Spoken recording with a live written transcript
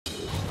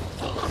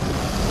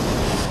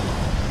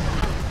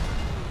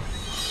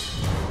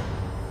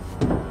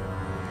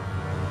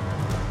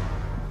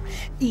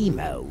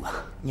Emo.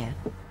 Yeah?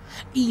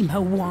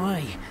 Emo,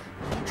 why?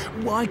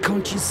 Why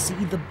can't you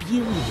see the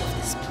beauty of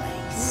this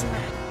place?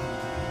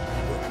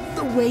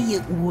 The way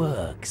it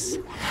works.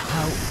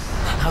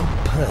 How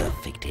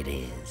perfect it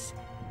is.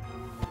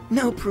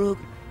 No, Prug.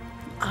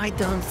 I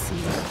don't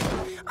see.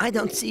 I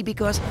don't see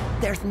because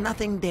there's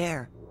nothing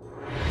there.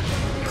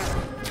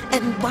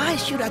 And why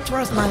should I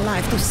trust my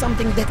life to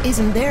something that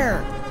isn't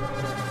there?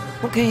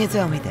 What can you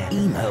tell me then?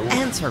 Emo.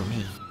 Answer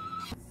me.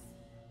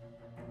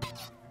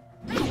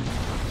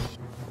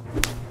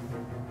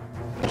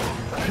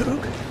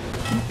 Prug?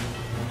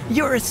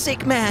 You're a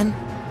sick man.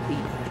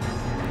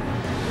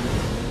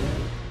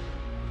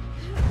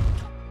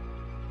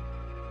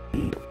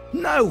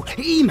 No,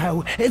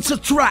 Emo, it's a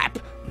trap.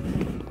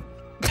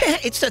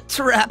 It's a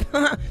trap.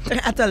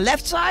 At the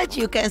left side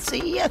you can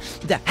see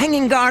the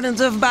Hanging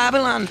Gardens of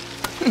Babylon.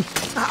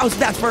 How's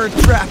that for a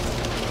trap?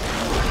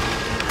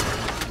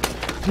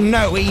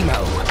 No,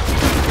 Emo.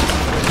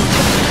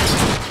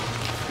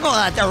 Well,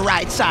 at the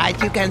right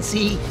side you can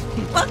see...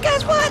 Well,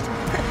 guess what?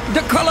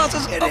 The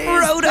Colossus of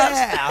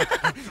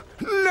Rhodos.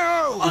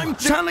 No, I'm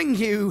telling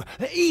you,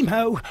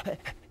 Emo.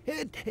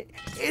 It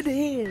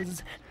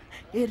is.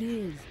 It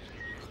is.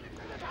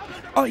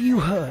 Are you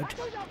hurt?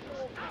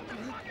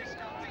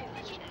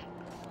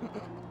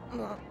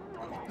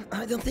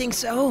 I don't think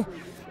so.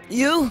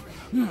 You?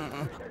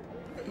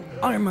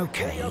 I'm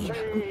okay.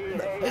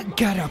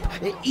 Get up,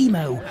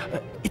 Emo.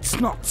 It's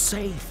not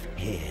safe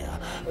here.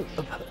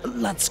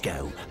 Let's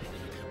go.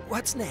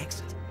 What's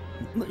next?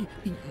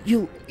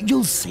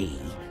 You'll see.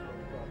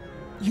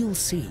 You'll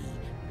see.